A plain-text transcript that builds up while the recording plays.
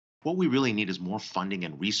What we really need is more funding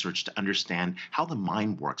and research to understand how the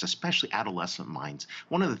mind works, especially adolescent minds.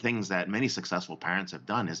 One of the things that many successful parents have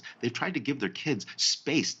done is they've tried to give their kids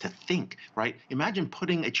space to think, right? Imagine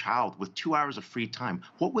putting a child with 2 hours of free time.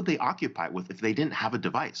 What would they occupy with if they didn't have a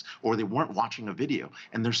device or they weren't watching a video?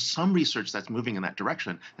 And there's some research that's moving in that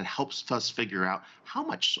direction that helps us figure out how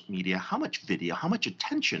much media, how much video, how much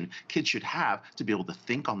attention kids should have to be able to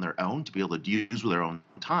think on their own, to be able to use with their own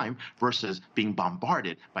time versus being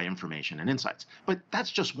bombarded by information and insights. But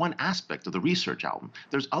that's just one aspect of the research album.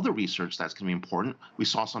 There's other research that's going to be important. We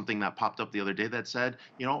saw something that popped up the other day that said,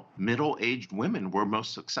 middle-aged women were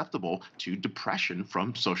most susceptible to depression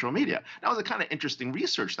from social media. That was a kind of interesting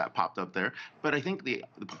research that popped up there. But I think the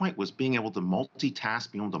point was being able to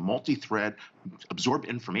multitask, being able to multi-thread, absorb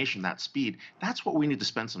information at that speed. That's what we need to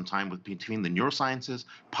spend some time with between the neurosciences,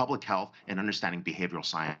 public health, and understanding behavioral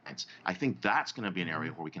science. I think that's going to be an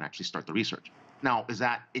area where we can actually start the research. Now, is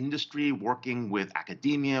that industry working with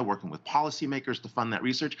academia, working with policymakers to fund that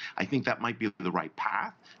research? I think that might be the right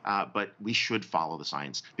path, but we should follow the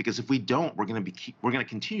science, because if we don't, we're going to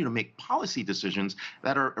continue to make policy decisions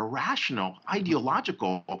that are irrational,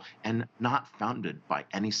 ideological, and not founded by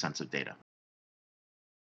any sense of data.